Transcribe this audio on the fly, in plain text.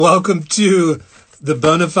Welcome to the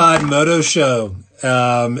Bonafide Moto Show.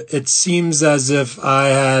 It seems as if I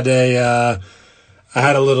had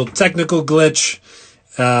a little technical glitch.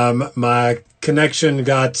 My connection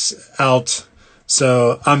got out,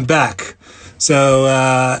 so I'm back. So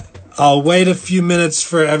I'll wait a few minutes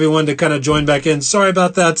for everyone to kind of join back in. Sorry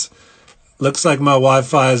about that. Looks like my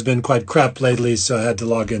Wi-Fi has been quite crap lately, so I had to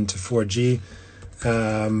log into 4G.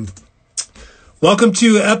 Welcome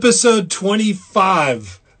to episode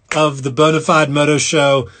 25 of the Bonafide Moto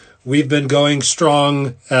Show. We've been going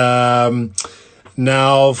strong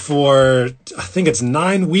now for, I think it's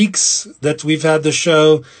 9 weeks that we've had the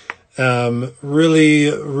show.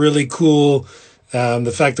 Really cool.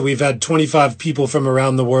 The fact that we've had 25 people from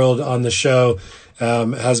around the world on the show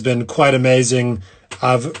has been quite amazing.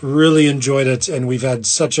 I've really enjoyed it, and we've had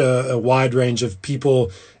such a wide range of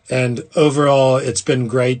people. And overall, it's been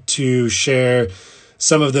great to share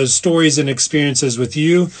some of those stories and experiences with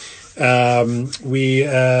you. Sorry,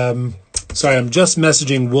 I'm just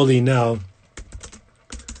messaging Wooly now.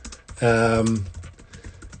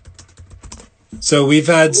 So we've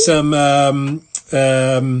had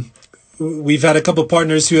we've had a couple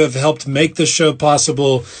partners who have helped make the show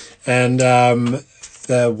possible, and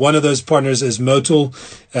one of those partners is Motul.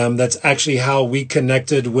 That's actually how we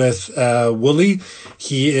connected with Wooly.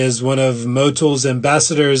 He is one of Motul's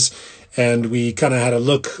ambassadors, and we kind of had a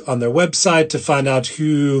look on their website to find out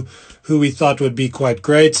who we thought would be quite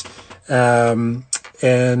great. And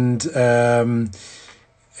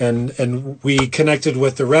we connected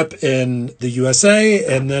with the rep in the USA,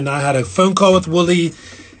 and then I had a phone call with Wooly,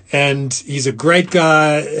 and he's a great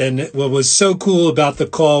guy. And what was so cool about the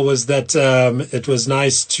call was that it was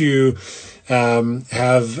nice to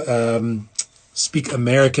speak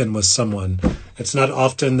American with someone. It's not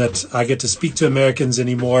often that I get to speak to Americans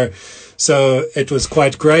anymore, so it was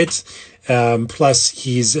quite great. Plus,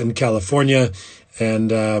 he's in California,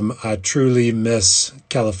 and I truly miss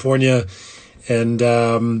California. And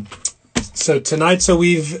so tonight,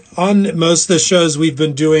 we've, on most of the shows, we've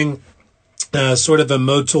been doing sort of a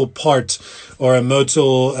Motul part, or a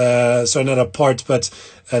Motul, sorry, not a part, but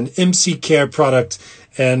an MC Care product.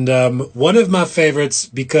 And one of my favorites,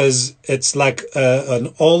 because it's like an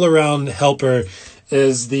all-around helper,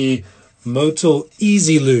 is the Motul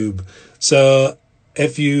Easy Lube. So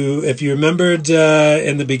if you remembered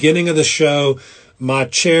in the beginning of the show, my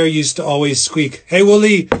chair used to always squeak. Hey,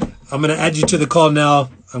 Wooly, I'm going to add you to the call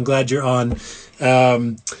now. I'm glad you're on.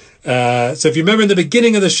 So if you remember in the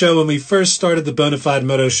beginning of the show, when we first started the Bonafide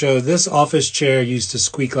Moto Show, this office chair used to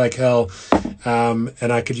squeak like hell.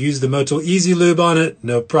 And I could use the Motul Easy Lube on it,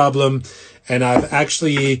 no problem. And I've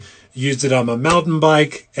actually used it on my mountain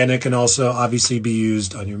bike, and it can also obviously be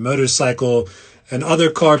used on your motorcycle and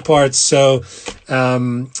other car parts. So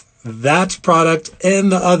that product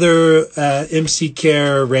and the other MC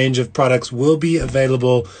Care range of products will be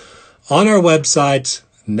available on our website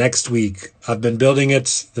next week. I've been building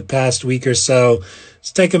it the past week or so.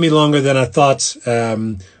 It's taken me longer than I thought,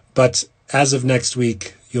 but as of next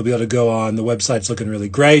week, you'll be able to go on. The website's looking really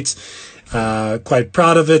great. Quite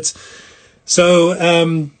proud of it.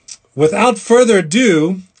 So without further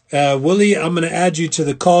ado, Wooly, I'm going to add you to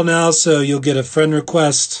the call now, so you'll get a friend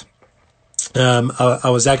request. I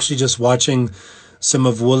was actually just watching some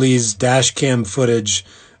of Wooly's dash cam footage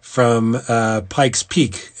from Pikes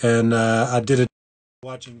Peak, and I did it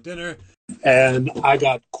watching dinner, and I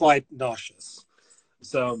got quite nauseous.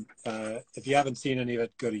 So if you haven't seen any of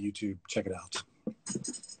it, go to YouTube, check it out.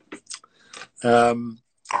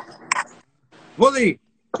 Wooly.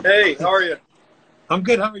 Hey, how are you? I'm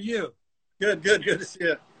good. How are you? Good to see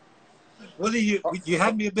you. Wooly, you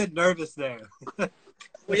had me a bit nervous there.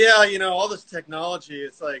 Well, yeah, all this technology,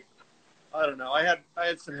 it's like, I don't know. I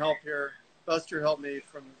had some help here. Buster helped me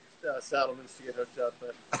from Saddleman's to get hooked up.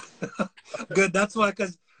 But good. That's why,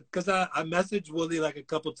 because I messaged Wooly like a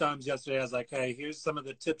couple times yesterday. I was like, hey, here's some of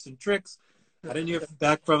the tips and tricks. I didn't hear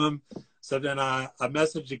back from him. So then I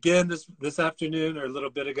messaged again this afternoon, or a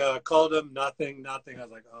little bit ago. I called him, nothing. I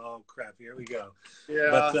was like, oh, crap, here we go.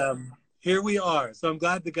 Yeah. But here we are. So I'm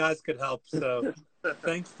glad the guys could help. So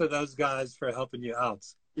thanks to those guys for helping you out.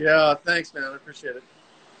 Yeah, thanks, man. I appreciate it.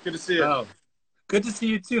 Good to see you. Oh, good to see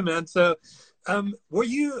you too, man. So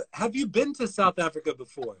have you been to South Africa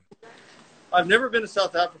before? I've never been to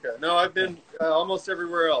South Africa. No, I've been almost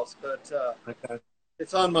everywhere else, but okay.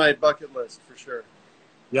 It's on my bucket list for sure.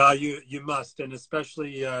 Yeah, you must, and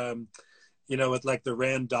especially with like the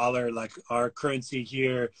rand dollar, like our currency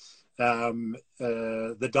here,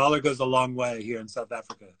 the dollar goes a long way here in South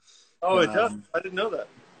Africa. Oh, it does? I didn't know that.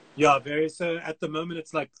 Yeah, very. So at the moment,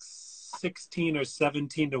 it's like 16 or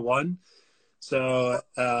 17 to 1. So,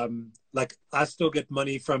 like, I still get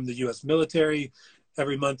money from the U.S. military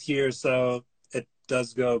every month here, so it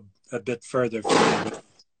does go a bit further for me,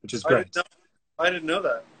 which is I didn't great. know. I didn't know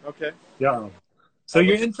that. Okay. Yeah. So I'll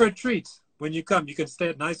you're look. in for a treat when you come. You can stay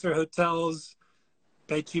at nicer hotels,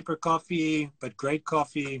 pay cheaper coffee, but great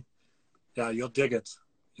coffee. Yeah, you'll dig it.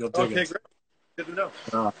 You'll dig Okay, it. great. Good to know.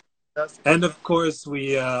 Uh, That's and of course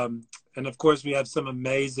we have some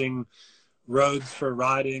amazing roads for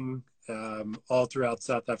riding all throughout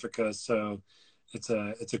South Africa. So it's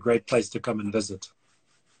a great place to come and visit.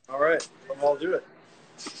 all right. I'll do it.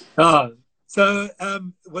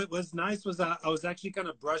 What was nice was I was actually kind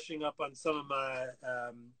of brushing up on some of my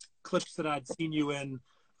clips that I'd seen you in.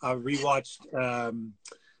 I rewatched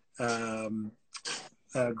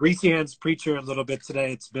Greasy Hands Preacher a little bit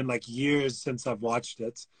today. It's been like years since I've watched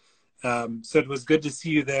it. So it was good to see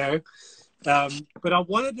you there. But I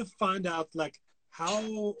wanted to find out like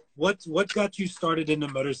what got you started into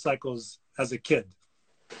motorcycles as a kid?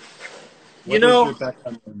 You What was your know,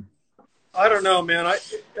 background? I don't know, man.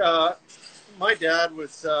 My dad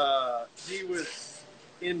was he was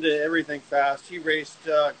into everything fast. He raced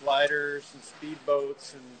gliders and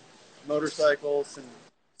speedboats and motorcycles, and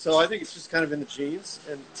so I think it's just kind of in the genes.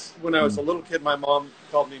 And when I was a little kid, my mom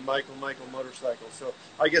called me Michael Motorcycle. So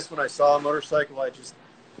I guess when I saw a motorcycle, I just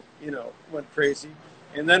went crazy.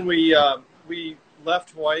 And then we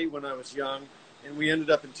left Hawaii when I was young, and we ended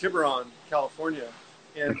up in Tiburon, California.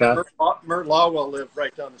 And Okay. Mert Lawwell lived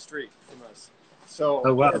right down the street from us. So,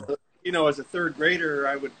 Oh wow. as a third grader,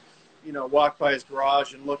 I would, walk by his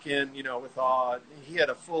garage and look in, with awe. He had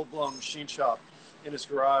a full-blown machine shop in his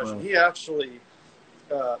garage, Wow. and he actually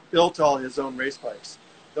built all his own race bikes.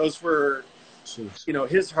 Those were, Jeez.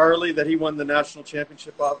 his Harley that he won the national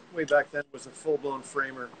championship off way back then was a full-blown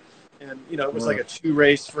framer. And, it was Wow. like a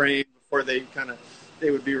 2-race frame before they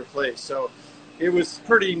would be replaced. So it was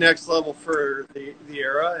pretty next level for the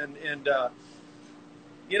era. And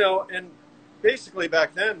basically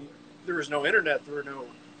back then there was no internet. There were no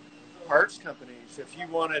parts companies. If you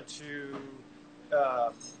wanted to,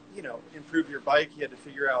 improve your bike, you had to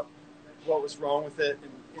figure out what was wrong with it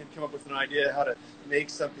and come up with an idea how to make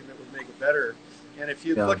something that would make it better. And if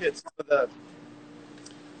you look at some of the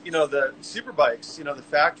super bikes, the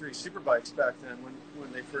factory super bikes back then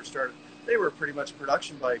when they first started, they were pretty much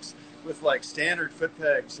production bikes with like standard foot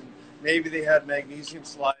pegs, and maybe they had magnesium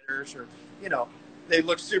sliders, or they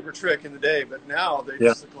looked super trick in the day, but now they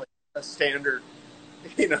just look like a standard,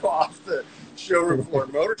 off the showroom floor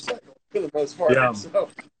motorcycle for the most part. Yeah. So,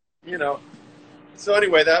 so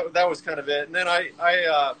anyway, that was kind of it. And then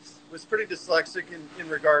I was pretty dyslexic in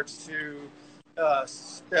regards to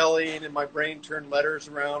spelling, and my brain turned letters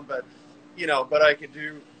around, but I could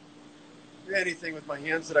do anything with my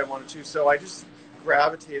hands that I wanted to. So I just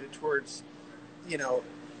gravitated towards,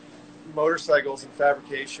 motorcycles and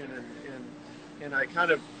fabrication, and I kind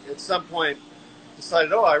of at some point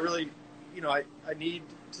decided, I really, I need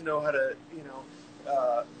to know how to,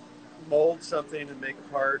 mold something and make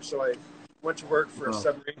a part. So I went to work for a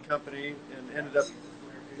submarine company and ended up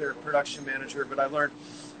their production manager, but I learned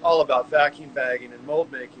all about vacuum bagging and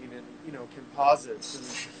mold making and,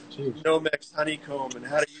 composites and Nomex honeycomb and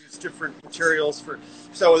how to use different materials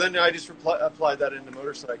so then I just applied that into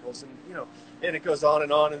motorcycles, and, and it goes on.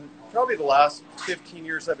 And probably the last 15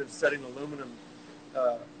 years I've been studying aluminum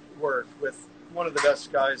work with one of the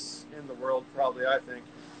best guys in the world, probably, I think.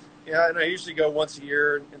 Yeah, and I usually go once a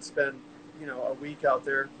year and spend, a week out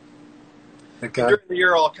there. Okay. And during the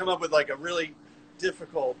year, I'll come up with like a really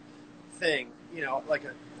difficult thing,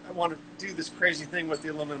 I want to do this crazy thing with the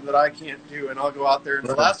aluminum that I can't do, and I'll go out there. And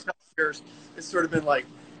the last couple of years, it's sort of been like,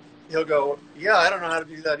 he'll go, yeah, I don't know how to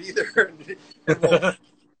do that either, and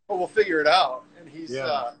we'll figure it out. And he's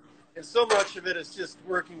and so much of it is just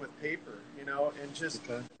working with paper, and just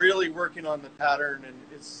really working on the pattern. And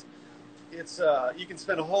it's you can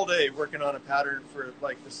spend a whole day working on a pattern for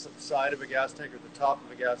like the side of a gas tank or the top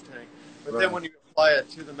of a gas tank, but then when you apply it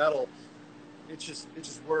to the metal, it just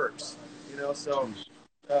works, So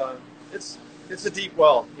it's a deep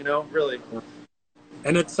well, really.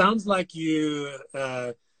 And it sounds like you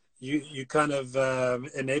kind of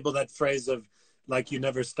enable that phrase of like you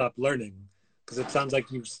never stop learning, because it sounds like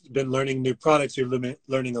you've been learning new products. You're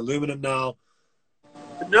learning aluminum now.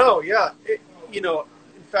 No, yeah,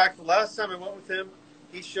 in fact, the last time I went with him,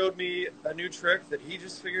 he showed me a new trick that he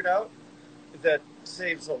just figured out that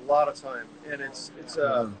saves a lot of time, and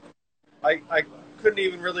I couldn't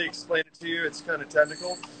even really explain it to you. It's kind of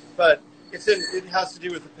technical, but it has to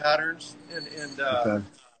do with the patterns and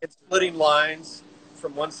it's splitting lines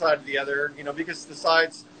from one side to the other. Because the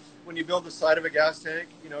sides, when you build the side of a gas tank,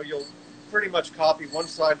 you'll pretty much copy one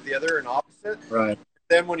side of the other and opposite. Right.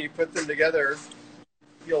 Then when you put them together,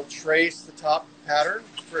 you'll trace the top pattern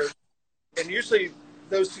and usually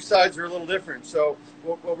those two sides are a little different. So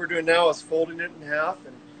what we're doing now is folding it in half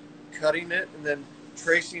and cutting it and then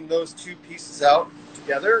tracing those two pieces out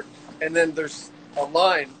together. And then there's a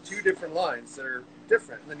line, two different lines that are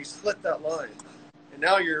different. And then you split that line. And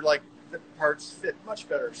now you're like, the parts fit much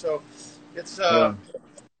better. So it's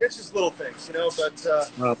just little things, you know, but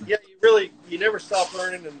yeah, you never stop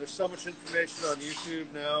learning, and there's so much information on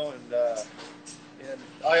YouTube now. And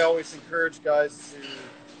I always encourage guys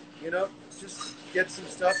to, you know, just get some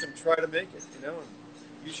stuff and try to make it, you know, and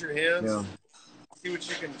use your hands, see what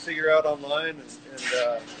you can figure out online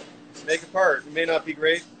and make a part. It may not be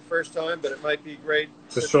great the first time, but it might be great.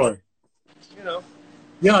 For sure. You know.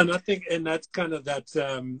 Yeah, and I think, and that's kind of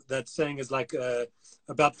that saying is like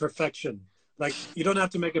about perfection. Like, you don't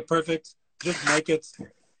have to make it perfect, just make it.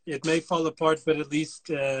 It may fall apart, but at least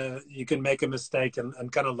you can make a mistake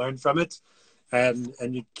and kind of learn from it, and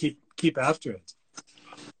you keep after it.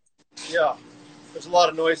 Yeah, there's a lot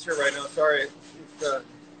of noise here right now. Sorry if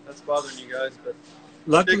that's bothering you guys, but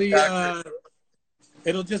luckily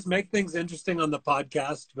it'll just make things interesting on the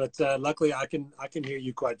podcast. But luckily, I can hear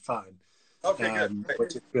you quite fine. Okay, good.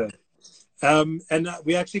 Which is good. And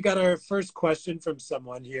we actually got our first question from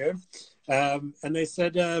someone here. And they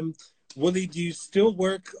said, Willie, do you still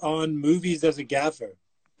work on movies as a gaffer?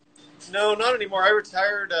 No, not anymore. I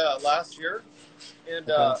retired last year.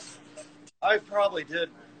 And I probably did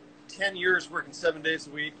 10 years working 7 days a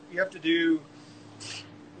week. You have to do,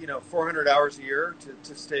 400 hours a year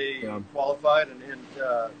to stay qualified. And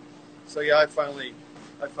so, yeah, I finally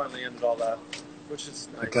ended all that, which is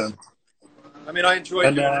nice. Okay. I mean, I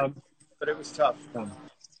enjoyed doing it, but it was tough.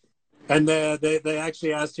 And they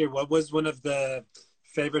actually asked here, what was one of the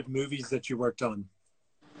favorite movies that you worked on?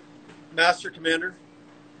 Master Commander.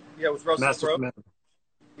 Yeah, with Russell Crowe. Commander.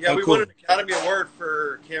 Yeah, we won an Academy Award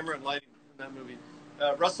for camera and lighting in that movie.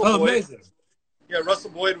 Russell Boyd. Amazing. Yeah,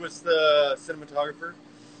 Russell Boyd was the cinematographer.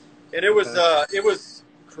 And it was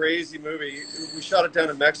crazy movie. We shot it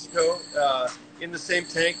down in Mexico in the same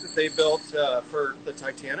tank that they built for the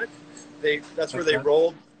Titanic. That's where they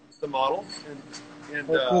rolled the model, and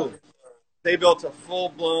cool. They built a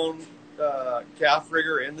full-blown gaff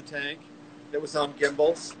rigger in the tank that was on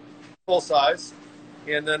gimbals, full size.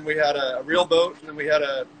 And then we had a real boat, and then we had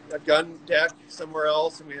a gun deck somewhere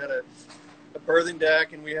else, and we had a berthing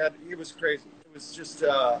deck, and it was crazy. It was just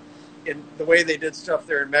in the way they did stuff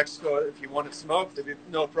there in Mexico. If you wanted smoke, they'd be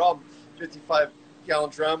no problem.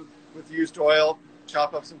 55-gallon drum with used oil.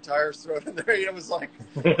 Chop up some tires, throw it in there. It was like,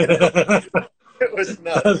 it was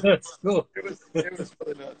nuts. That's cool. It was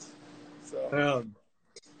really nuts. So,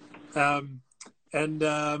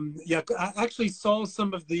 yeah, I actually saw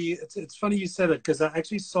some of the. It's funny you said it, because I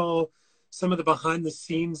actually saw some of the behind the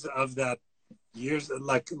scenes of that years,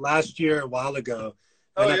 like last year, a while ago,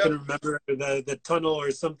 and I can remember the tunnel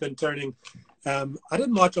or something turning. I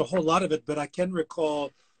didn't watch a whole lot of it, but I can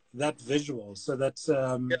recall that visual. So that's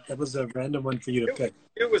that was a random one for you to pick.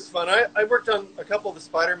 It was fun. I worked on a couple of the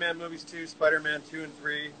Spider-Man movies too, Spider-Man 2 and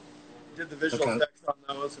 3. Did the visual effects on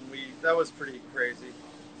those, and that was pretty crazy.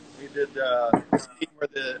 We did the scene where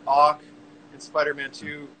the Auk in Spider-Man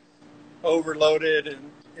 2 overloaded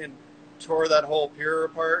and tore that whole pier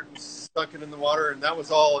apart and stuck it in the water, and that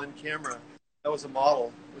was all in camera. That was a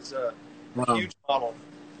model. It was a huge model,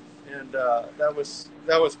 and that was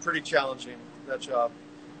pretty challenging, that job.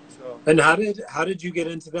 So. And how did you get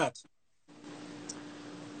into that?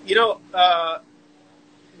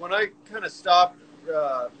 When I kind of stopped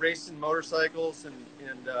racing motorcycles and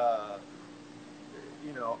I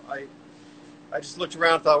just looked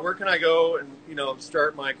around and thought, where can I go and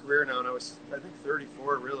start my career now? And I was, I think,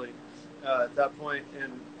 34 really at that point,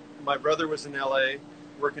 and my brother was in LA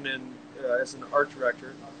working in as an art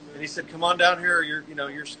director, and he said, come on down here,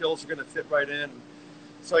 your skills are going to fit right in.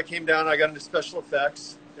 So I came down, I got into special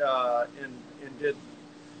effects and did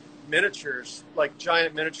miniatures, like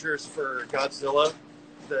giant miniatures for Godzilla,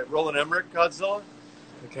 the Roland Emmerich Godzilla.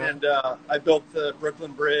 Okay. And I built the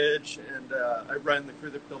Brooklyn Bridge, and I ran the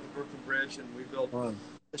crew that built the Brooklyn Bridge, and we built a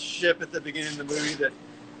ship at the beginning of the movie that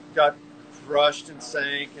got crushed and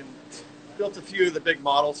sank, and built a few of the big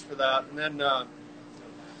models for that. And then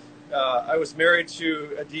I was married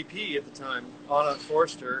to a DP at the time, Anna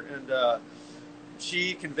Forster, and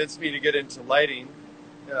she convinced me to get into lighting,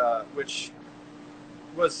 which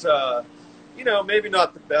was, maybe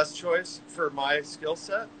not the best choice for my skill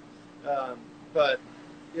set, but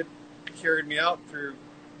it carried me out through,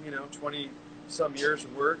 20-some years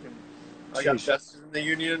of work, and I got vested in the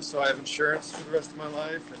union, so I have insurance for the rest of my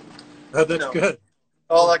life, and Oh, you that's know, good.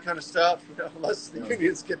 all that kind of stuff, you know, unless the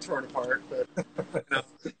unions get torn apart. But you know,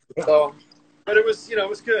 so, but it was, you know, it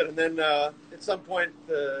was good. And then at some point,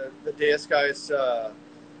 the Deus guys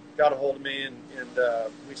got a hold of me, and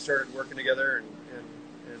we started working together, and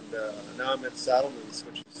now I'm at Saddleman's,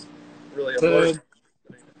 which is really a So, motorcycle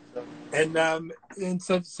company. So, and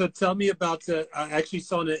so tell me about. I actually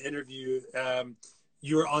saw in an interview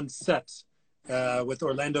you were on set with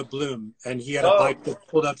Orlando Bloom, and he had a oh, bike that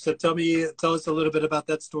pulled up. So tell us a little bit about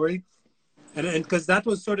that story, and because that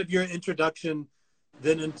was sort of your introduction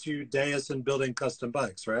then into Deus and building custom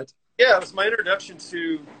bikes, right? yeah, it was my introduction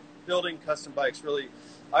to building custom bikes. Really,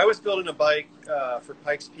 I was building a bike for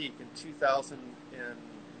Pikes Peak in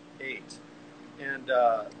 2008, and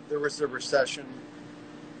there was a recession,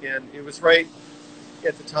 and it was right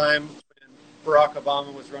at the time when Barack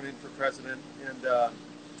Obama was running for president, and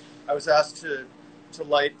I was asked to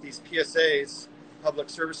light these PSAs, public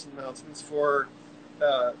service announcements, for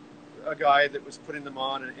a guy that was putting them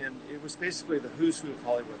on, and it was basically the who's who of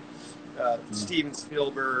Hollywood. Steven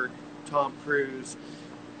Spielberg, Tom Cruise,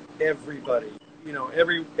 everybody, you know,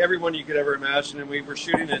 everyone you could ever imagine. And we were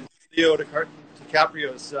shooting in Leo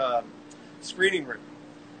DiCaprio's screening room.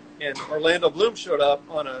 And Orlando Bloom showed up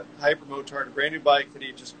on a Hypermotard, a brand new bike that he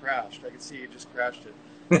had just crashed. I could see he just crashed it.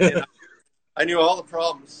 And I knew all the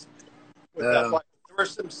problems with that bike. There were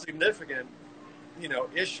some significant, you know,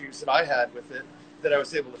 issues that I had with it that I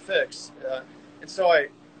was able to fix. And so I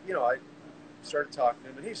started talking to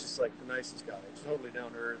him, and he's just like the nicest guy, totally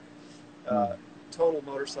down to earth, total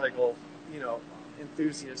motorcycle, you know,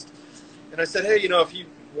 enthusiast. And I said, hey, you know, if you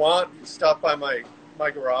want, stop by my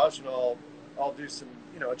garage, and I'll do some,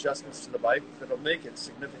 you know, adjustments to the bike that'll make it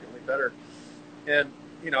significantly better. And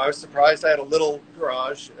you know, I was surprised. I had a little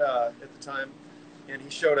garage at the time, and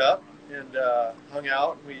he showed up and hung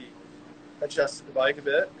out. And we adjusted the bike a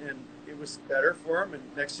bit, and it was better for him. And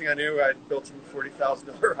next thing I knew, I built him a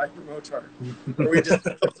 $40,000 Hypermotard, where we just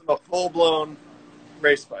built him a full-blown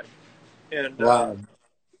race bike. And Wow.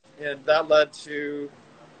 and that led to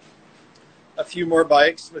a few more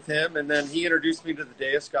bikes with him, and then he introduced me to the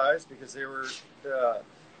Deus guys because they were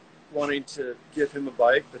wanting to give him a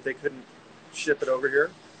bike, but they couldn't ship it over here.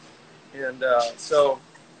 And so,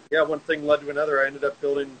 yeah, one thing led to another. I ended up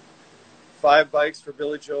building 5 bikes for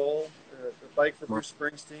Billy Joel, a bike for Bruce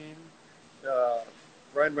Springsteen,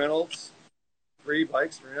 Ryan Reynolds, 3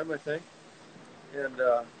 bikes for him, I think. And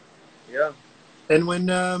yeah. And when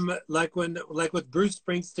like with Bruce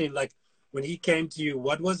Springsteen, like when he came to you,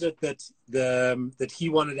 what was it that he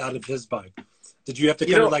wanted out of his bike? Did you have to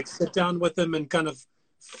kind of like sit down with him and kind of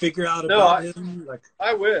figure out about him? Like,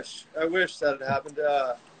 I wish that had happened.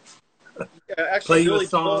 play Actually, you a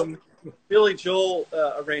song. Billy Joel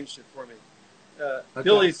arranged it for me. Okay.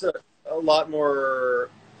 Billy's a lot more.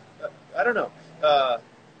 I don't know.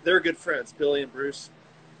 They're good friends, Billy and Bruce.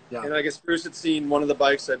 Yeah. And I guess Bruce had seen one of the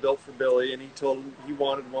bikes I built for Billy, and he told him he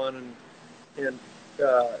wanted one, and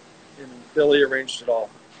Billy arranged it all.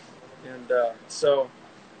 And so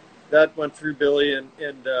that went through Billy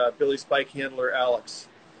and Billy's bike handler, Alex.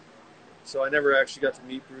 So I never actually got to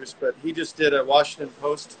meet Bruce, but he just did a Washington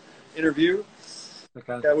Post interview,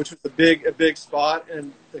 which was a big spot,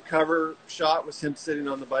 and the cover shot was him sitting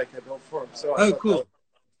on the bike I built for him. So cool.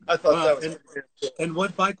 I thought that was cool. And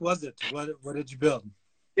what bike was it? What did you build?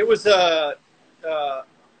 It was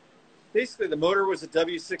basically the motor was a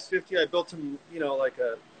W650. I built him, you know, like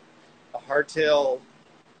a hardtail,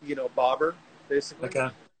 you know, bobber, basically,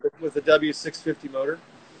 with a W650 motor.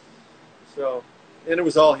 So, and it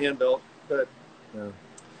was all hand built, but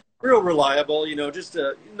real reliable. You know, just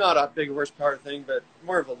not a big horsepower thing, but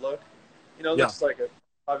more of a look. You know, it looks like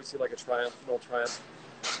obviously like a Triumph, an old Triumph.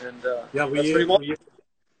 And that's what he wanted.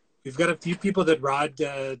 We've got a few people that ride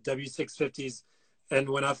W650s. And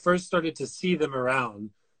when I first started to see them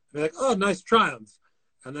around, they're like, "Oh, nice Triumph,"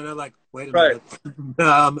 and then I'm like, "Wait a minute,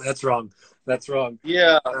 that's wrong. That's wrong."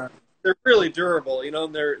 Yeah, they're really durable, you know.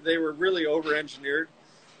 And they were really over-engineered,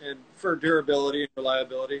 and for durability and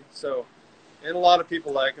reliability. So, and a lot of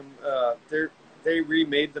people like them. They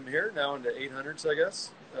remade them here now into 800s, I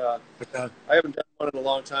guess. I haven't done one in a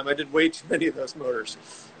long time. I did way too many of those motors,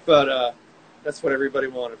 but that's what everybody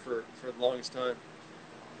wanted for the longest time.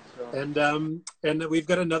 And we've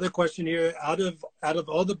got another question here. Out of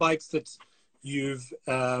all the bikes that you've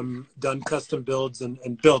done custom builds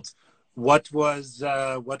and built, what was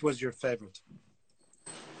your favorite?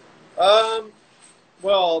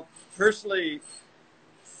 Well, personally,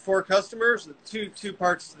 for customers, two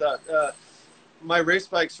parts to that. My race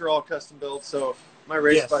bikes are all custom built, so my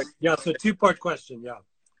race bike. Yeah, so 2-part question. Yeah.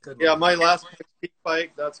 Good Yeah, one. my last Peak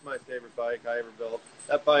bike, that's my favorite bike I ever built.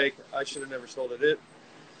 That bike, I should have never sold it.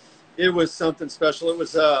 It was something special. It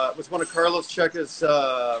was one of Carlos Checa's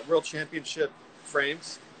World Championship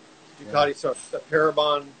frames. Ducati, Yeah. so a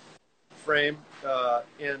Parabon frame,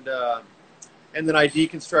 and then I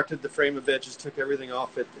deconstructed the frame a bit, just took everything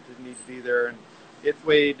off it that didn't need to be there, and it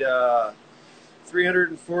weighed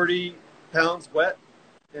 340 pounds wet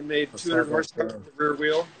and made That's 200 not bad. horsepower with the rear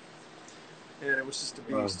wheel, and it was just a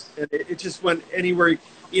Wow. beast. And it just went anywhere,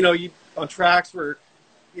 you on tracks where,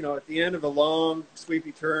 at the end of a long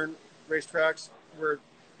sweepy turn, racetracks where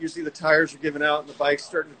usually the tires are giving out and the bike's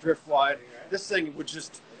starting to drift wide. This thing it would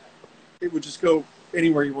just go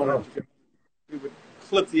anywhere you wanted Oh, it to go. It would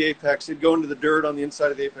clip the apex. It'd go into the dirt on the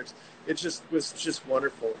inside of the apex. It just was just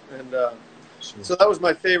wonderful. And sure. so that was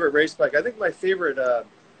my favorite race bike. I think my favorite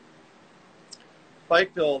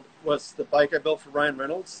bike build was the bike I built for Ryan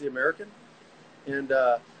Reynolds, the American. And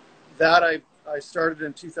that I started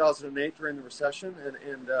in 2008 during the recession.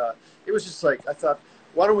 And it was just like, I thought,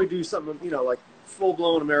 why don't we do something, like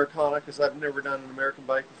full-blown Americana, because I've never done an American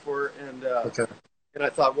bike before. Okay. And I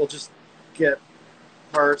thought, we'll just get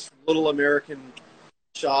parts from little American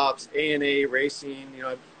shops, A&A Racing.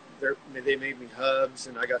 They made me hubs,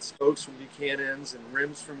 and I got spokes from Buchanan's and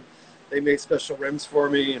rims from. They made special rims for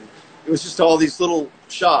me, and it was just all these little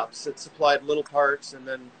shops that supplied little parts. And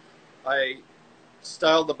then I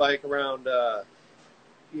styled the bike around, the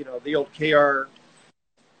old KR,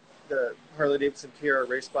 the Harley Davidson KR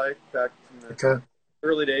race bike back from the Okay.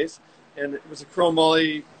 early days, and it was a chrome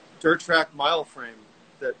moly dirt track mile frame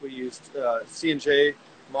that we used, C&J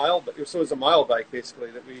mile, so it was a mile bike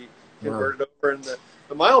basically that we converted over. And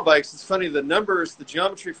the mile bikes, it's funny, the numbers, the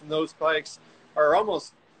geometry from those bikes are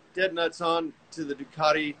almost dead nuts on to the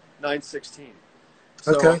Ducati 916.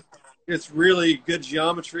 So Okay. it's really good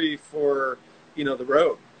geometry for, the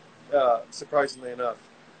road, surprisingly enough.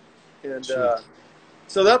 And Sure.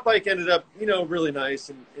 so that bike ended up, really nice.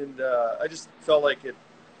 And I just felt like it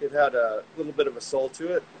had a little bit of a soul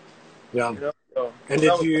to it. Yeah. So And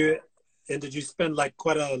that was, did you spend like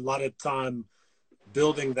quite a lot of time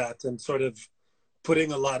building that and sort of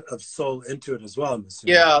putting a lot of soul into it as well, I'm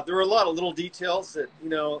assuming? yeah, there were a lot of little details that,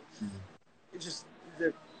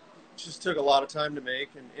 it just took a lot of time to make.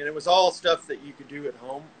 And it was all stuff that you could do at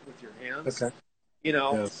home with your hands, Okay. you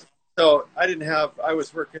know. Yeah. So I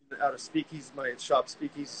was working out of Speakeasy, my shop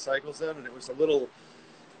Speakeasy Cycles then, and it was a little,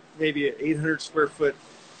 maybe an 800 square foot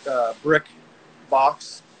brick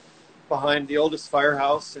box behind the oldest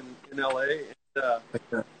firehouse in LA.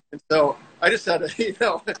 Okay. And so I just had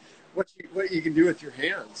to, what you can do with your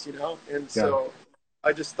hands, And so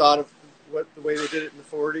I just thought of the way they did it in the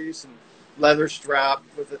 40s, and leather strap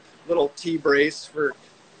with a little T-brace for,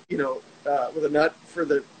 with a nut for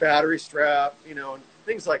the battery strap, and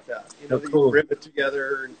things like that, Oh, that cool. you rip it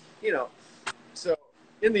together, and, So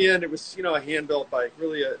in the end, it was, a hand-built bike,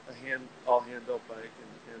 really all hand-built bike.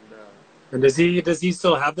 And does he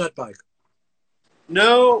still have that bike?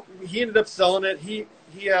 No, he ended up selling it. He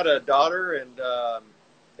had a daughter, and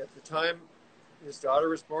at the time his daughter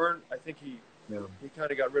was born, I think he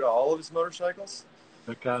kind of got rid of all of his motorcycles.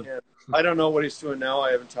 Okay. And I don't know what he's doing now.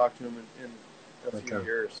 I haven't talked to him in a few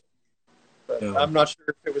years. But I'm not sure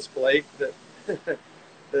if it was Blake that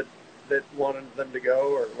that wanted them to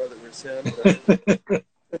go, or whether it was him.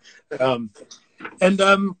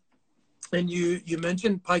 And you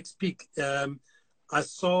mentioned Pikes Peak. I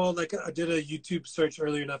saw, I did a YouTube search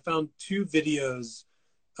earlier, and I found 2 videos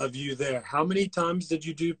of you there. How many times did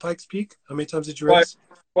you do Pikes Peak? How many times did you race?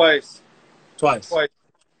 Twice. Twice.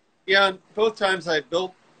 Yeah, and both times I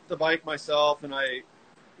built the bike myself, and I,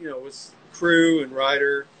 was crew and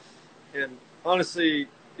rider, and honestly,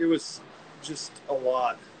 it was just a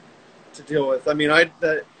lot to deal with. I mean,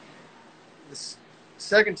 the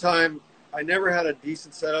second time, I never had a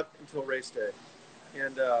decent setup until race day.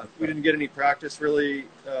 And we didn't get any practice, really.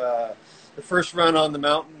 The first run on the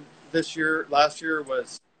mountain last year,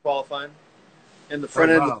 was qualifying. And the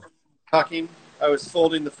front end was tucking. I was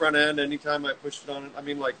folding the front end anytime I pushed it on it. I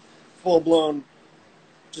mean, like, full-blown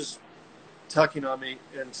just tucking on me.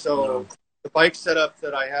 And so the bike setup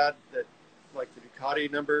that I had, that, like the Ducati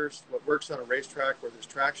numbers, what works on a racetrack where there's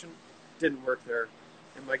traction, didn't work there.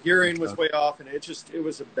 And my gearing was way off, and it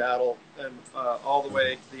was a battle, and all the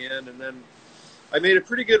way to the end. And then I made a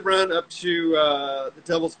pretty good run up to the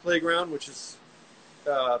Devil's Playground, which is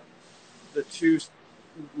the 2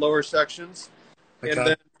 lower sections.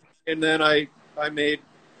 Okay. And then I made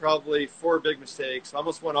probably 4 big mistakes. I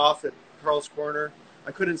almost went off at Carl's Corner.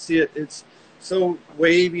 I couldn't see it. It's so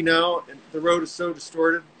wavy now, and the road is so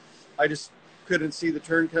distorted. I just couldn't see the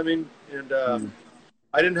turn coming, and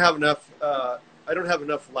I didn't have enough. I don't have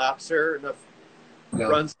enough laps there, enough Yeah.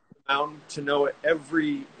 runs up the mountain to know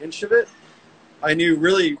every inch of it. I knew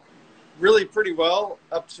really, really pretty well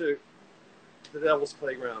up to the Devil's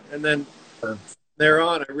Playground, and then there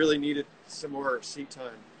on, I really needed some more seat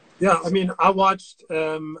time. Yeah, I mean, I watched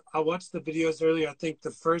the videos earlier. I think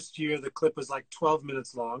the first year the clip was like 12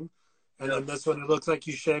 minutes long, and then this one it looks like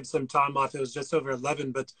you shaved some time off. It was just over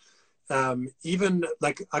 11, but even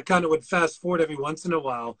like I kind of would fast forward every once in a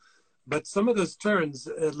while, but some of those turns,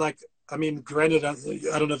 like I mean, granted, I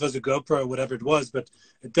don't know if it was a GoPro or whatever it was, but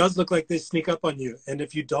it does look like they sneak up on you, and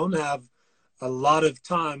if you don't have a lot of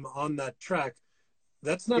time on that track,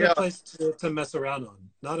 that's not a Yeah, place to mess around on.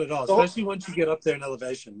 Not at all. the whole, Especially once you get up there in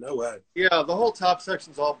elevation. No way. yeah, the whole top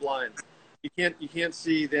section's all blind. You can't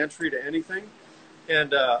see the entry to anything.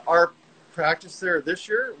 And our practice there this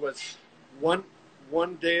year was one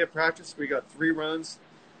one day of practice. We got 3 runs.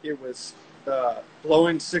 It was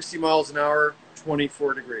blowing 60 miles an hour,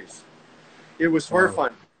 24 degrees. It was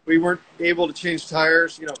horrifying. We weren't able to change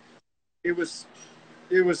tires. You know, it was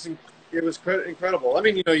it was incredible. I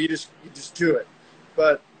mean, you know, you just do it.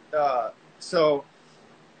 But so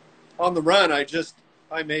on the run,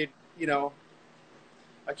 I made, you know,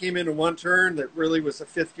 I came into one turn that really was a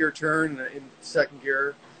 5th gear turn in 2nd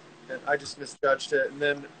gear, and I just misjudged it. And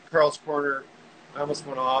then Carl's corner, I almost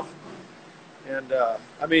went off. And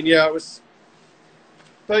I mean, yeah, it was.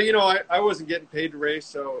 But you know, I wasn't getting paid to race,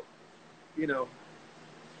 so you know.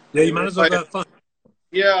 Yeah, you might as well have fun.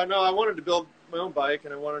 Yeah, no, I wanted to build my own bike,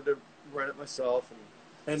 and I wanted to run it myself.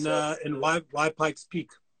 And So, why Pikes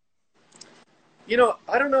Peak? you know,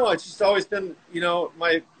 I don't know. It's just always been, you know,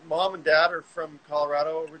 my mom and dad are from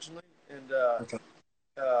Colorado originally, and Okay.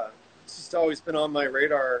 it's just always been on my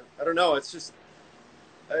radar. I don't know. It's,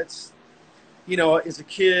 you know, as a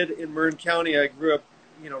kid in Marin County, I grew up,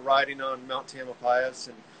 you know, riding on Mount Tamalpais,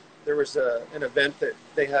 and there was an event that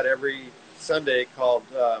they had every Sunday called,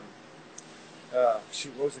 what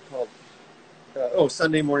was it called?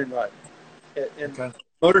 Sunday Morning Ride. And Okay.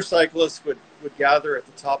 motorcyclists would gather at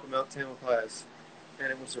the top of Mount Tamalpais,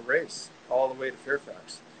 and it was a race all the way to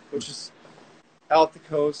Fairfax, which is out the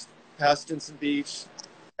coast, past Stinson Beach,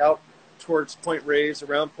 out towards Point Reyes,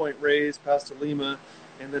 around Point Reyes, past Lima,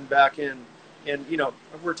 and then back in. And, you know,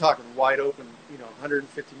 we're talking wide open, you know,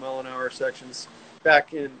 150 mile an hour sections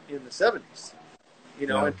back in the 70s, you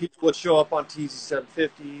know, Yeah. and people would show up on TZ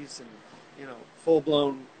 750s and, you know, full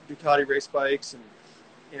blown Ducati race bikes,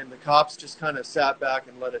 and the cops just kind of sat back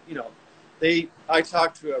and let it, you know, I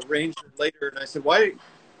talked to a ranger later, and I said, why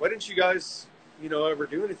didn't you guys, you know, ever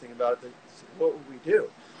do anything about it? They said, what would we do?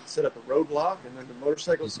 Set up a roadblock, and then the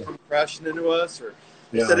motorcycles come crashing into us? Or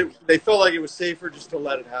they Yeah. said they felt like it was safer just to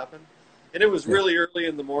let it happen. And it was Yeah. really early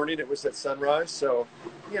in the morning. It was at sunrise. So,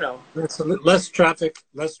 you know, It's less traffic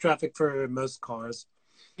for most cars.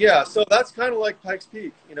 yeah, so that's kind of like Pikes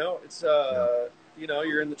Peak, you know, it's, you know,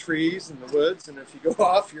 you're in the trees and the woods, and if you go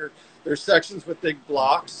off, there's sections with big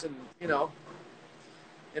blocks, and, you know,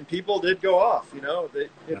 and people did go off, you know,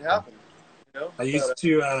 it happened, you know.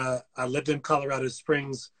 I lived in Colorado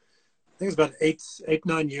Springs. I think it was about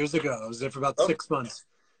 9 years ago. I was there for about Oh, 6 months.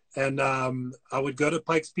 And I would go to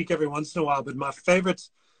Pikes Peak every once in a while. But my favorite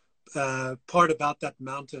part about that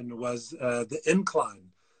mountain was the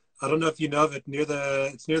incline. I don't know if you know of it.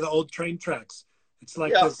 It's near the old train tracks. It's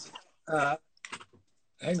like yeah, this.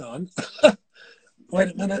 Hang on.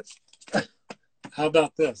 Wait a minute. How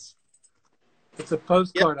about this? It's a yeah,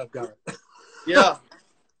 postcard I've got. yeah,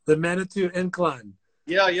 The Manitou Incline.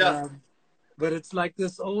 yeah. But it's like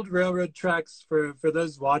this old railroad tracks for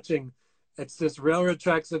those watching. It's this railroad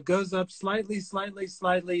tracks that goes up slightly,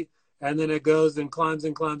 and then it goes and climbs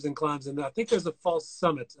and climbs and climbs. And I think there's a false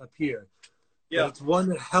summit up here, but Yeah, it's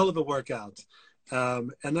one hell of a workout.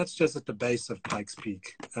 And that's just at the base of Pikes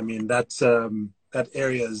Peak. I mean, that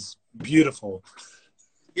area is beautiful,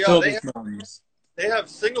 yeah. filled with mountains. They have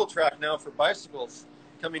single track now for bicycles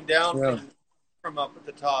coming down Yeah, from up at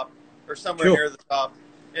the top or somewhere cool. near the top,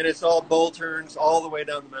 and it's all bowl turns all the way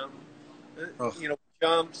down the mountain. Oh, You know,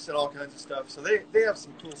 jumps and all kinds of stuff. So they have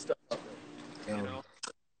some cool stuff out there. You yeah. know,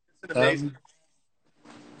 it's an amazing.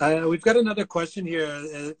 We've got another question here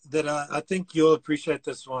that I think you'll appreciate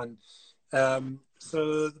this one.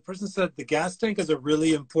 So the person said the gas tank is a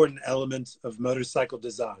really important element of motorcycle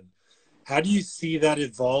design. How do you see that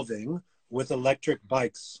evolving with electric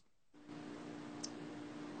bikes?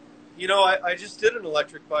 You know, I just did an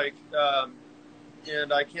electric bike,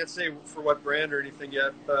 and I can't say for what brand or anything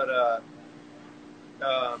yet, but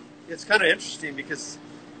it's kind of interesting because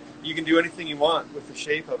you can do anything you want with the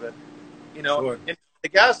shape of it. You know, Sure. and the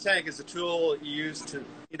gas tank is a tool you use to,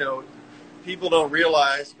 you know, people don't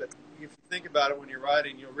realize, but if you think about it when you're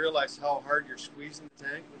riding, you'll realize how hard you're squeezing the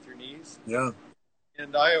tank with your knees. Yeah.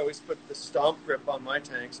 And I always put the stomp grip on my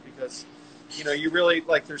tanks because, you really,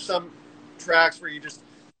 like, there's some tracks where you just,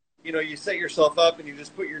 you set yourself up and you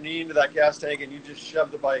just put your knee into that gas tank and you just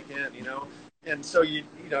shove the bike in, And so,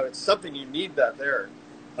 it's something you need that there.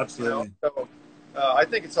 Absolutely. So I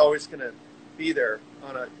think it's always going to be there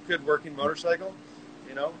on a good working motorcycle,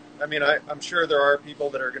 I mean, I'm sure there are people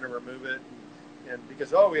that are going to remove it and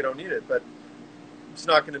because, we don't need it, but it's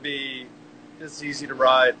not going to be as easy to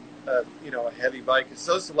ride, a heavy bike. Because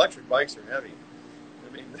those electric bikes are heavy.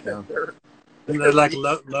 I mean, they're like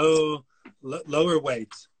lower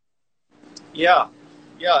weight. Yeah,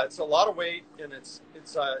 it's a lot of weight, and it's.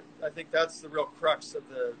 I think that's the real crux of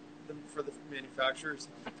for the manufacturers: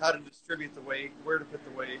 how to distribute the weight, where to put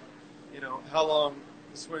the weight, how long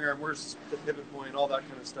the swing arm, where's the pivot point, all that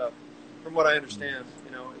kind of stuff. From what I understand,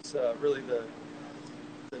 it's really the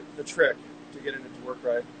trick to getting it to work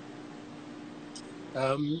right.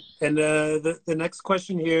 And the next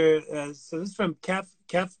question here, so this is from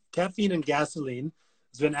Caffeine and Gasoline.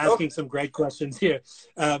 Has been asking some great questions here.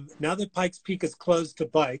 Now that Pikes Peak is closed to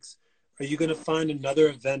bikes, are you going to find another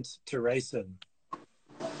event to race in?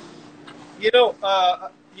 Yeah,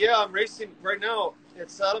 I'm racing right now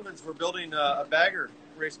at Saddlemen's. We're building a bagger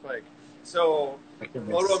race bike. So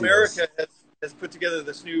Moto America has put together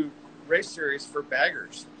this new race series for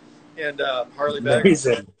baggers and Harley baggers.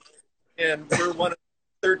 Amazing. And we're one of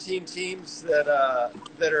 13 teams that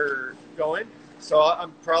are going. So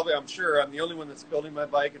I'm sure I'm the only one that's building my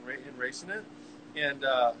bike and racing it. And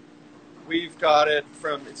we've got it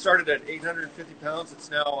it started at 850 pounds.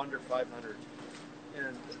 It's now under 500.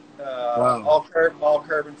 And wow. all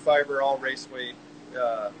carbon fiber, all race weight.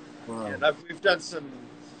 Wow. And we've done some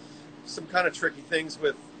kind of tricky things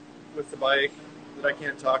with the bike that I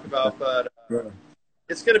can't talk about, but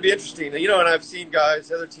it's going to be interesting. And I've seen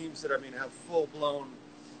other teams that have full blown,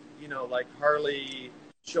 like Harley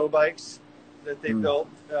show bikes that they built.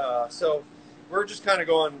 So we're just kind of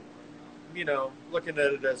going, looking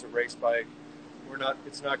at it as a race bike.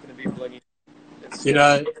 It's not going to be blingy.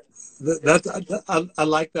 I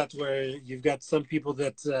like that, where you've got some people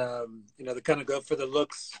that, they kind of go for the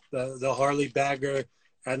looks, the Harley bagger.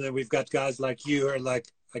 And then we've got guys like you who are like,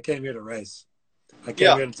 I came here to race. I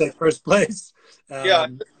came here to take first place.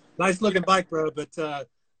 Nice looking bike, bro, but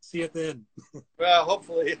see you at the end. Well,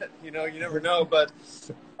 hopefully, you never know. But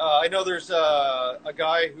I know there's a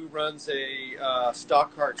guy who runs a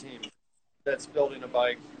stock car team that's building a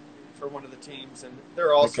bike for one of the teams. And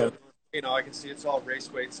they're also, I can see it's all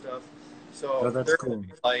race weight stuff. So they're cool. going to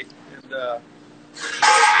be light. And,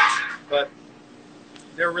 but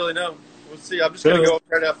never really know. We'll see. I'm just going to go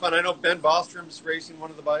try to have fun. I know Ben Bostrom's racing one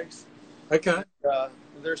of the bikes. Okay.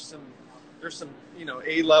 There's some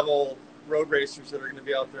A-level road racers that are going to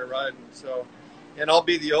be out there riding. So, and I'll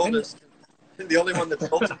be the oldest, and the only one that's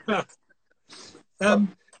built it.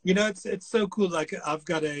 It's so cool. Like I've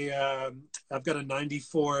got a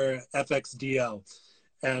 94 FXDL,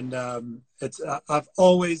 and I've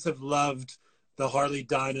always have loved the Harley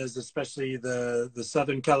Dynas, especially the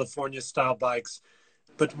Southern California style bikes.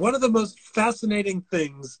 But one of the most fascinating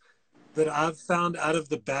things that I've found out of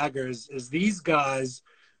the baggers is these guys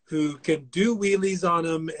who can do wheelies on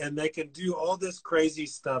them and they can do all this crazy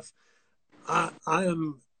stuff. I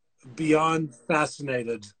am beyond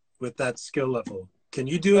fascinated with that skill level. Can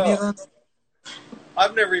you do any of that?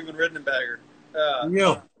 I've never even ridden a bagger.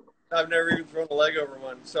 Yeah. I've never even thrown a leg over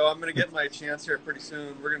one. So I'm going to get my chance here pretty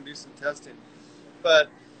soon. We're going to do some testing. But,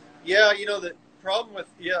 yeah, the problem with,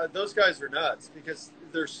 those guys are nuts because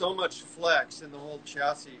there's so much flex in the whole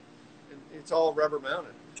chassis. And it's all rubber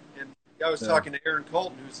mounted. And I was talking to Aaron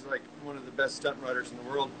Colton, who's like one of the best stunt riders in the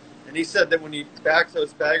world. And he said that when you back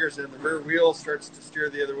those baggers in, the rear wheel starts to steer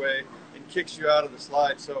the other way and kicks you out of the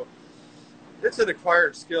slide. So it's an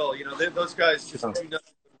acquired skill. Those guys just do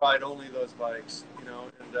nothing but ride only those bikes,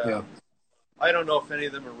 and I don't know if any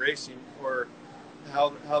of them are racing or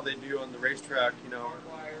how they do on the racetrack,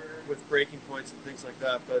 with braking points and things like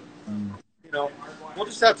that. But, we'll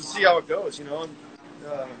just have to see how it goes,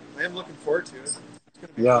 I am looking forward to it. It's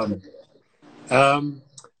gonna be fun.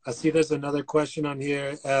 I see there's another question on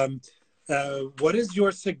here. What is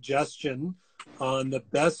your suggestion on the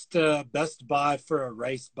best buy for a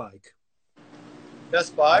race bike?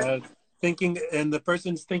 Best buy? The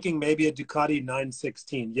person's thinking maybe a Ducati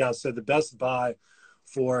 916. Yeah, so the best buy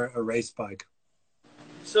for a race bike.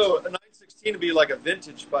 So a 916 would be like a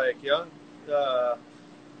vintage bike, yeah?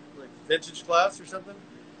 Like vintage class or something?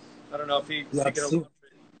 I don't know if he can.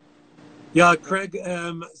 Yeah, Craig.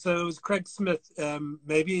 So it was Craig Smith.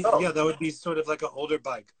 Maybe, Oh, yeah, that would be sort of like an older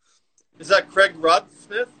bike. is that Craig Rudd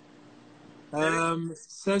Smith? Maybe.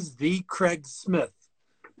 Says the Craig Smith.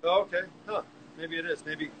 Oh, okay. Huh. Maybe it is.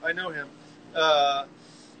 Maybe I know him. Uh,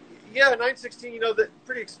 yeah, 916. You know, that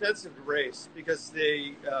pretty expensive to race because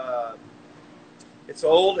it's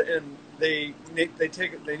old and they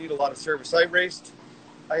need a lot of service.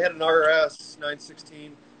 I had an RS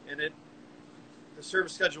 916 and the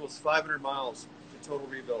service schedule was 500 miles to total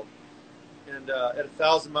rebuild. And at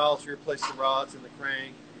 1,000 miles, you replace the rods and the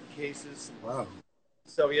crank, and cases. Wow.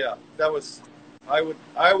 So yeah, that was.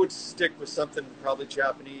 I would stick with something probably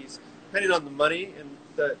Japanese, depending on the money and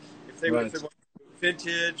if they Right. want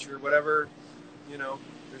vintage or whatever. You know,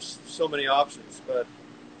 there's so many options. But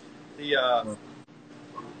the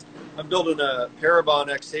I'm building a Parabon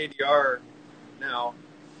X80R now,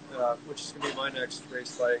 which is going to be my next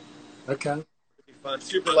race bike. Okay. It'll be fun,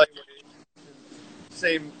 super lightweight,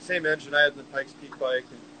 same engine I had in the Pikes Peak bike,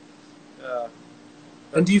 And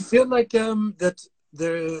but do you feel like that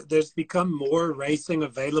there's become more racing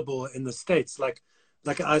available in the States? Like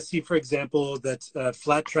I see, for example, that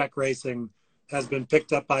flat track racing has been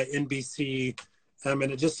picked up by NBC, and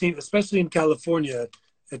it just seems, especially in California,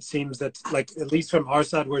 it seems that like at least from our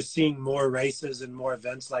side, we're seeing more races and more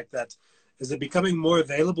events like that. Is it becoming more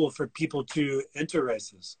available for people to enter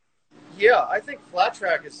races? yeah, I think flat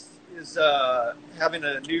track is having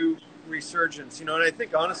a new resurgence. You know, and I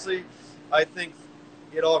think honestly, I think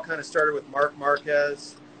it all kind of started with Mark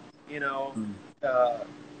Marquez. You know, Mm. uh,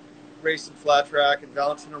 racing flat track and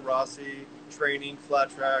Valentino Rossi training flat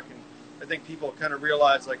track, and I think people kind of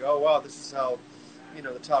realized like, oh wow, this is how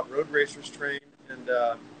the top road racers train, and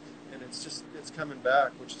it's coming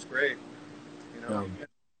back, which is great. You know, Um,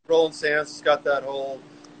 Roland Sands has got that whole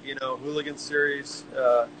hooligan series.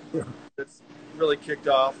 That's really kicked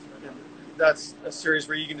off, and that's a series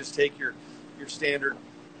where you can just take your standard,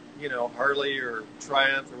 Harley or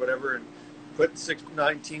Triumph or whatever, and put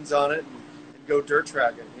 619s on it and go dirt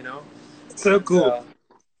tracking, so and cool.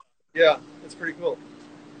 yeah, it's pretty cool.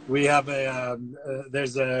 We have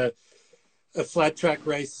there's a flat track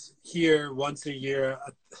race here once a year.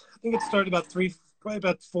 I think it started probably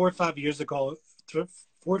about 4 or 5 years ago, 4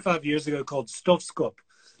 or 5 years ago, called Stofskop.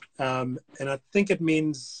 And I think it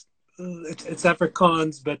means it's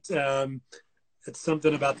Afrikaans, but it's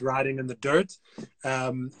something about riding in the dirt.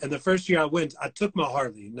 And the first year I went, I took my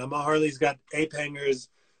Harley. Now my Harley's got ape hangers,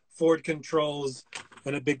 Ford controls,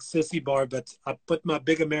 and a big sissy bar, but I put my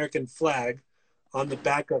big American flag on the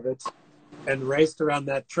back of it and raced around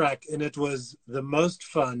that track, and it was the most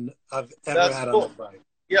fun I've ever That's had on cool. that bike.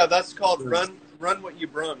 Yeah, that's called It was, run what you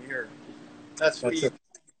brung here. That's what that's it.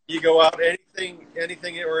 you go out anything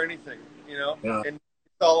or anything, Yeah, and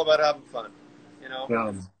it's all about having fun, you know, yeah.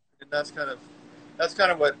 and that's kind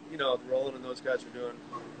of what Roland and those guys are doing.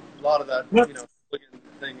 A lot of that, What?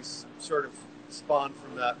 things sort of spawned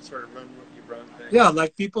from that sort of run what you brung thing. Yeah,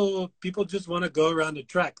 like people just want to go around the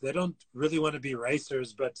track. They don't really want to be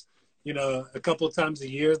racers, but a couple of times a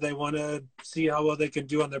year they want to see how well they can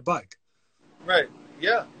do on their bike. Right.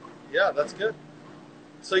 Yeah. Yeah, that's good.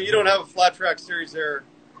 So you don't have a flat track series there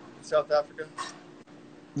in South Africa?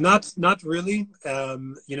 Not really.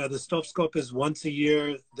 The Stopscope is once a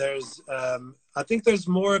year. There's I think there's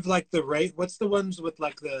more of like the rate. What's the ones with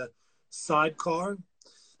like the sidecar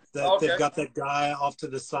that they've Okay. got that guy off to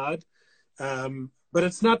the side? But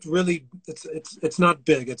it's not really. It's not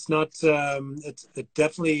big. It's not. It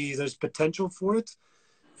definitely there's potential for it.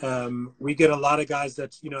 We get a lot of guys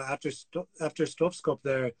that after Stopscope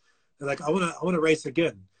they're like I want to race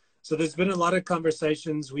again. So there's been a lot of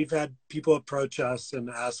conversations. We've had people approach us and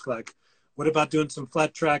ask like, what about doing some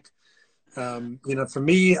flat track? For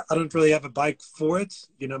me, I don't really have a bike for it.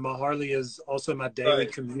 My Harley is also my daily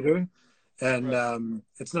Right. commuter, and Right.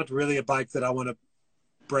 it's not really a bike that I want to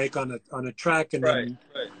break on a track and Right. then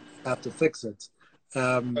Right. have to fix it.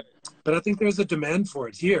 Um, Right. but I think there's a demand for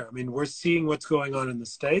it here. I mean, we're seeing what's going on in the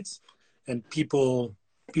States, and people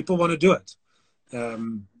want to do it.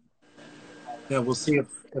 Um, yeah, we'll see if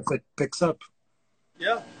it picks up.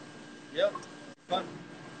 Yeah. Yeah. Fun.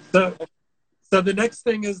 So, so the next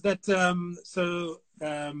thing is that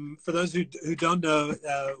for those who don't know,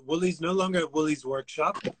 Woolie's no longer at Woolie's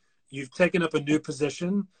Workshop. You've taken up a new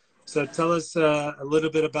position. So tell us a little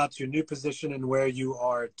bit about your new position and where you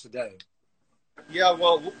are today. Yeah.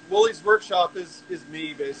 Well, Woolie's Workshop is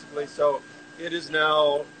me basically. So it is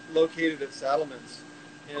now located at Saddlemen's,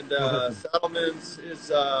 and Saddlemen's is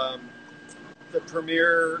the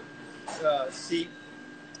premier seat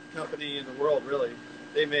company in the world. Really,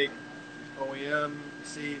 they make OEM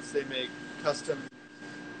seats. They make custom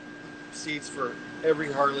seats for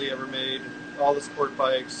every Harley ever made, all the sport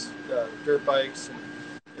bikes, dirt bikes, and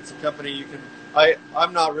it's a company you can.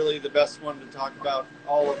 I'm not really the best one to talk about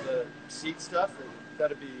all of the seat stuff.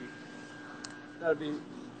 That'd be.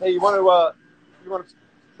 Hey, you want to,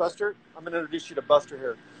 Buster? I'm going to introduce you to Buster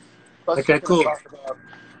here. Buster's Okay, going to cool. talk about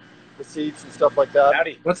the seats and stuff like that.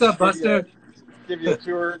 Howdy. What's up, Buster? Give you a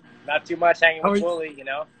tour. Not too much hanging How with are you? Wooly, you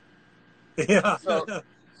know? Yeah. So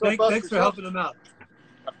Thanks Buster, for helping him out.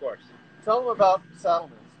 Of course. tell them about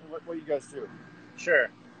Saddlemen's and what you guys do. Sure.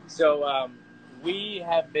 So we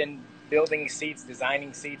have been building seats,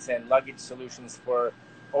 designing seats, and luggage solutions for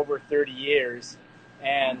over 30 years.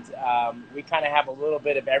 And we kind of have a little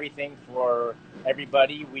bit of everything for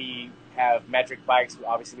everybody. We have metric bikes.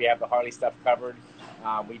 Obviously, we have the Harley stuff covered.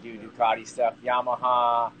 We do Ducati stuff,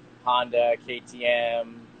 Yamaha, Honda,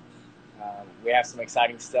 KTM. We have some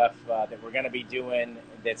exciting stuff that we're going to be doing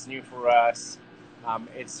that's new for us.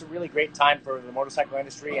 It's a really great time for the motorcycle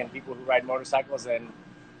industry and people who ride motorcycles, and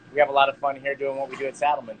we have a lot of fun here doing what we do at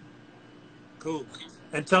Saddlemen. Cool.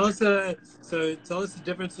 And tell us the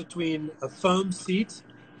difference between a foam seat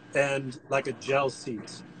and like a gel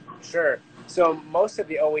seat. Sure. So most of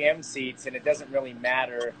the OEM seats, and it doesn't really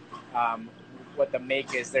matter what the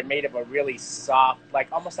make is, they're made of a really soft,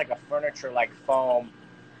 like almost like a furniture-like foam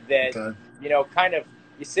that, kind of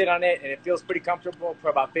you sit on it and it feels pretty comfortable for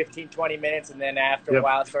about 15, 20 minutes, and then after a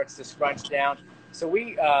while it starts to scrunch down. So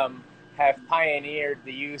we have pioneered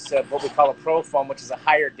the use of what we call a pro foam, which is a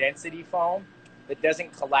higher density foam that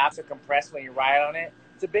doesn't collapse or compress when you ride on it.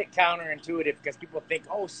 It's a bit counterintuitive because people think,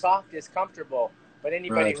 oh, soft is comfortable. But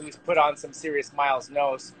anybody who's put on some serious miles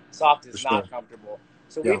knows soft is not comfortable.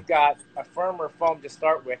 So we've got a firmer foam to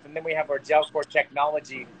start with, and then we have our gel core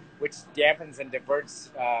technology, which dampens and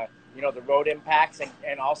diverts, the road impacts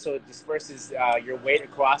and also disperses your weight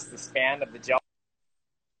across the span of the gel.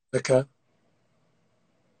 Okay.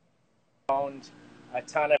 Owned a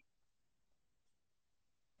ton of.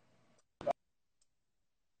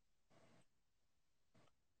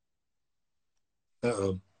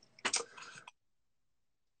 Uh-oh.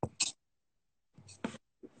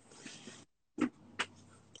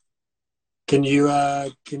 Can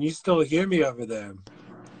you still hear me over there?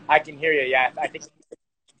 I can hear you. Yeah, I think.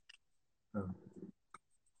 Oh.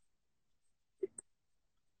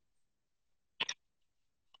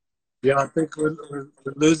 Yeah, I think we're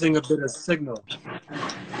losing a bit of signal.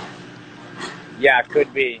 Yeah, it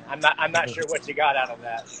could be. I'm not sure what you got out of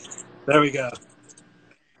that. There we go.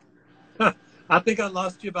 I think I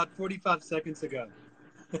lost you about 45 seconds ago.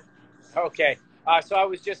 Okay. So I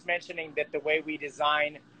was just mentioning that the way we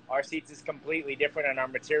design our seats is completely different and our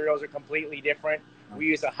materials are completely different. We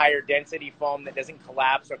use a higher density foam that doesn't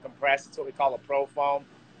collapse or compress. It's what we call a pro foam.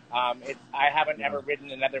 I haven't ever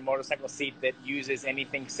ridden another motorcycle seat that uses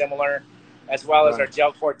anything similar, as well as our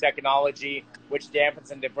gel core technology, which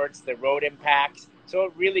dampens and diverts the road impacts. So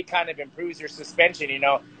it really kind of improves your suspension. If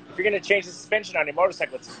you're going to change the suspension on your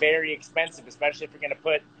motorcycle, it's very expensive, especially if you're going to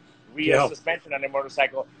put real suspension on your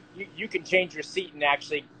motorcycle. You can change your seat and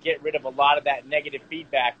actually get rid of a lot of that negative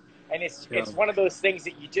feedback. And it's one of those things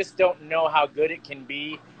that you just don't know how good it can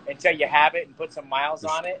be until you have it and put some miles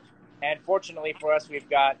on it. And fortunately for us, we've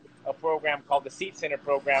got a program called the Seat Center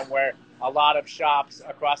program where a lot of shops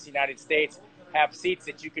across the United States have seats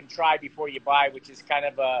that you can try before you buy, which is kind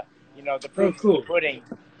of the proof of the pudding.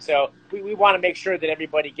 So we want to make sure that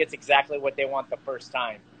everybody gets exactly what they want the first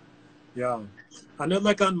time. Yeah. I know,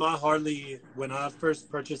 like on my Harley, when I first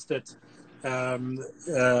purchased it,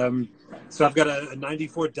 so I've got a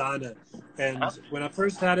 94 Dyna, and when I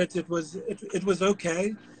first had it, it was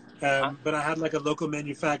okay, but I had like a local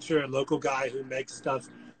manufacturer, a local guy who makes stuff,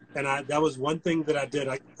 and that was one thing that I did.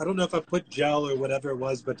 I don't know if I put gel or whatever it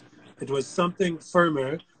was, but it was something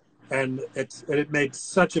firmer, and it made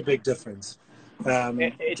such a big difference.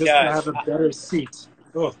 It just does. to have a better seat.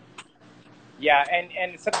 Oh. Yeah,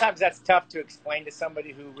 and sometimes that's tough to explain to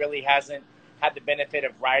somebody who really hasn't had the benefit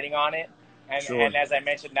of riding on it. And as I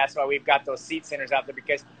mentioned, that's why we've got those seat centers out there,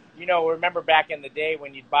 because remember back in the day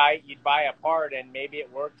when you'd buy a part and maybe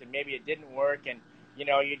it worked and maybe it didn't work, and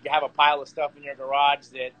you'd have a pile of stuff in your garage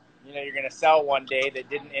that you're going to sell one day that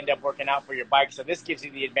didn't end up working out for your bike. So this gives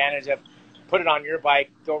you the advantage of put it on your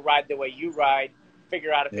bike, go ride the way you ride,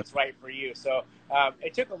 figure out if it's right for you. So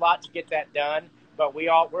it took a lot to get that done. But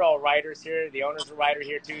we're all riders here. The owner's a rider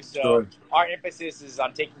here too. So our emphasis is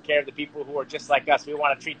on taking care of the people who are just like us. We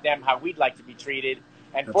want to treat them how we'd like to be treated.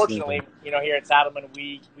 And fortunately, here at Saddlemen,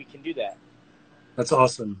 we can do that. That's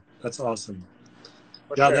awesome. That's awesome.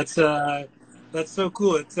 For sure. That's so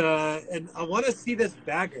cool. It's and I want to see this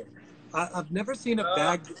bagger. I've never seen a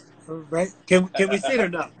bag. Right? Can we see it or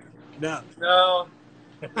not? No. No,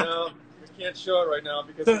 no, we can't show it right now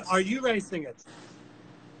because. So, are you racing it?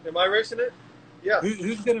 Am I racing it? Yeah.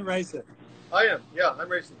 Who's going to race it? I am. Yeah, I'm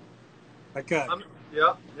racing. Okay.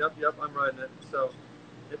 Yep. I'm riding it. So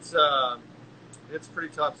it's pretty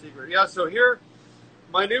top secret. Yeah. So here,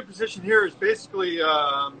 my new position here is basically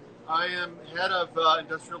I am head of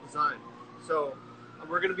industrial design. So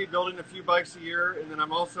we're going to be building a few bikes a year, and then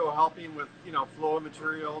I'm also helping with flow of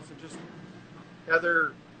materials and just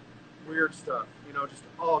other weird stuff. Just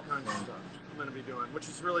all kinds of stuff I'm going to be doing, which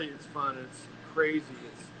is it's fun. It's crazy.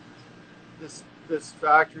 It's this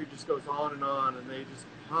factory just goes on, and they just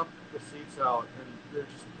pump the seats out, and they're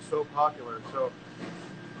just so popular. So,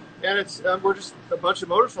 and it's we're just a bunch of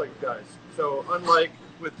motorcycle guys. So unlike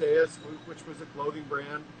with Deus, which was a clothing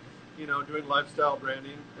brand, doing lifestyle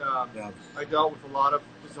branding, I dealt with a lot of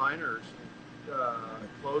designers,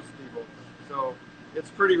 clothes people. So it's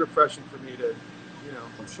pretty refreshing for me to,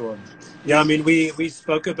 I'm sure. Yeah, I mean, we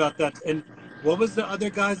spoke about that. And what was the other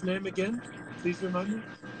guy's name again? Please remind me.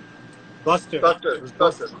 Buster.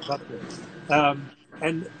 Buster.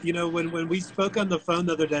 And when we spoke on the phone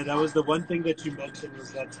the other day, that was the one thing that you mentioned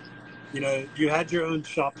was that, you had your own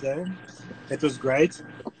shop there. It was great.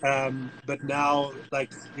 But now,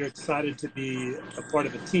 you're excited to be a part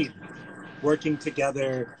of a team, working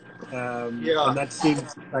together. And that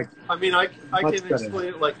seems like. I mean, I can better. explain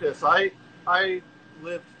it like this. I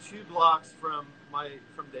lived 2 blocks from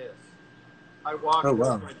Deus. I walked with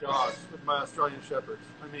my dogs, with my Australian Shepherds.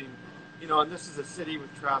 I mean, and this is a city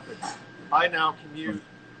with traffic. I now commute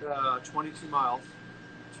 22 miles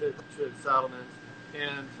to Saddlemen's,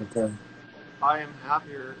 and I am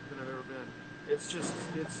happier than I've ever been. It's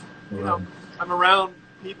I'm around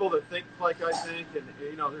people that think like I think, and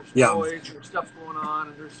there's noise and there's stuff going on,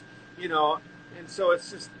 and there's and so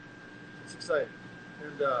it's exciting.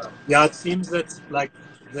 And it seems that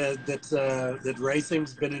that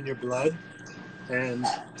racing's been in your blood, and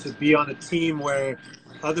to be on a team where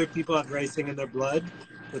other people have racing in their blood,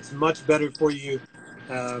 it's much better for you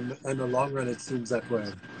in the long run. It seems that way.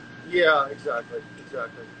 Yeah, exactly.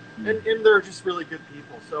 And they're just really good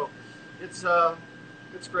people. So it's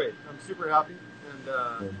great. I'm super happy,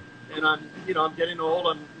 and I'm getting old.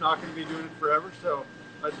 I'm not going to be doing it forever. So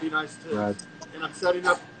it'd be nice to. Right. And I'm setting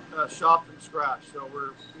up a shop from scratch. So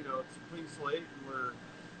we're it's a clean slate, and we're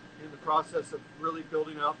in the process of really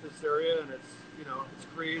building out this area, and it's it's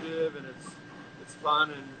creative and it's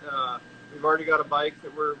fun, and we've already got a bike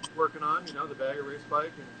that we're working on, the Bagger race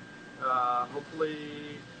bike, and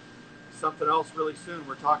hopefully something else really soon.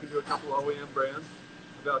 We're talking to a couple of OEM brands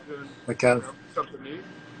about doing something neat.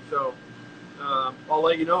 So I'll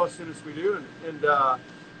let you know as soon as we do, and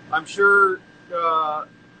I'm sure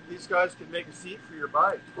these guys can make a seat for your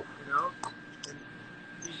bike, and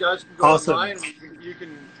you guys can go online and you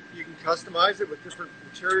can customize it with different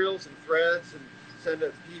materials and threads and send a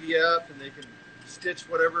PDF, and they can stitch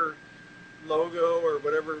whatever logo or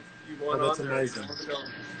whatever you want on there. Amazing.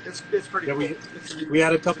 It's pretty cool. We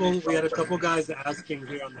had a couple guys asking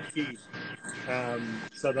here on the feed,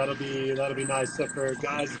 so that'll be nice. So for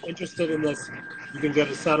guys interested in this, you can go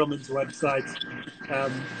to Saddlemen's website.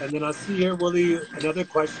 And then I see here, Willie, another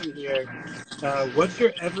question here. What's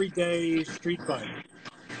your everyday street bike?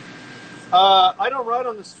 I don't ride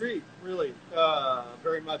on the street, really,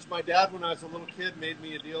 very much. My dad, when I was a little kid, made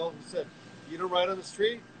me a deal. He said, you don't ride on the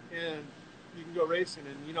street, and you can go racing.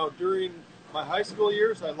 And, during my high school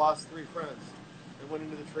years, I lost 3 friends. They went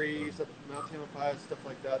into the trees at Mount Tamalpais, stuff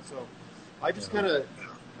like that. So I just kind of,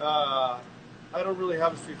 I don't really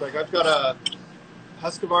have a street bike. I've got a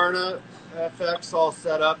Husqvarna FX all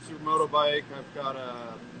set up, supermoto bike. I've got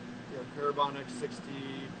a Parabon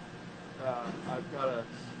X60. I've got a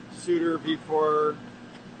Suter V4,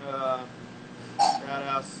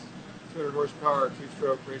 badass 200 horsepower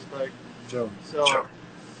 2-stroke race bike. So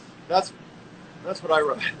that's what I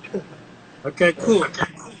ride. Okay, cool.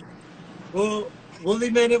 Well, Willie,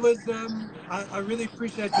 man, it was I really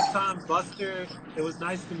appreciate your time, Buster. It was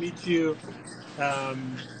nice to meet you.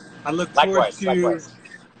 I look forward to likewise.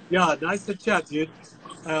 Yeah, nice to chat, dude.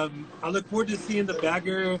 I look forward to seeing the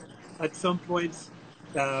Bagger at some point,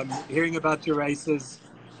 hearing about your races.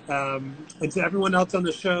 And to everyone else on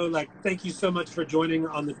the show, thank you so much for joining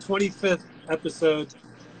on the 25th episode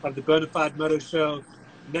of the Bonafide Moto Show.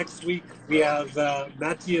 Next week, we have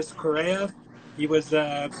Matthias Correa. He was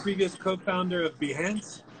a previous co-founder of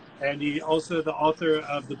Behance, and he also the author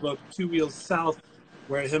of the book Two Wheels South,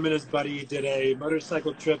 where him and his buddy did a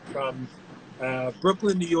motorcycle trip from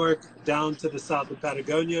Brooklyn, New York, down to the south of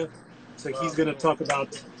Patagonia. So he's going to talk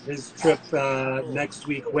about his trip next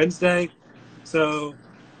week, Wednesday. So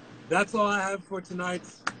that's all I have for tonight.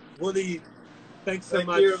 Woody, thanks so Thank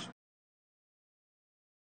much. you.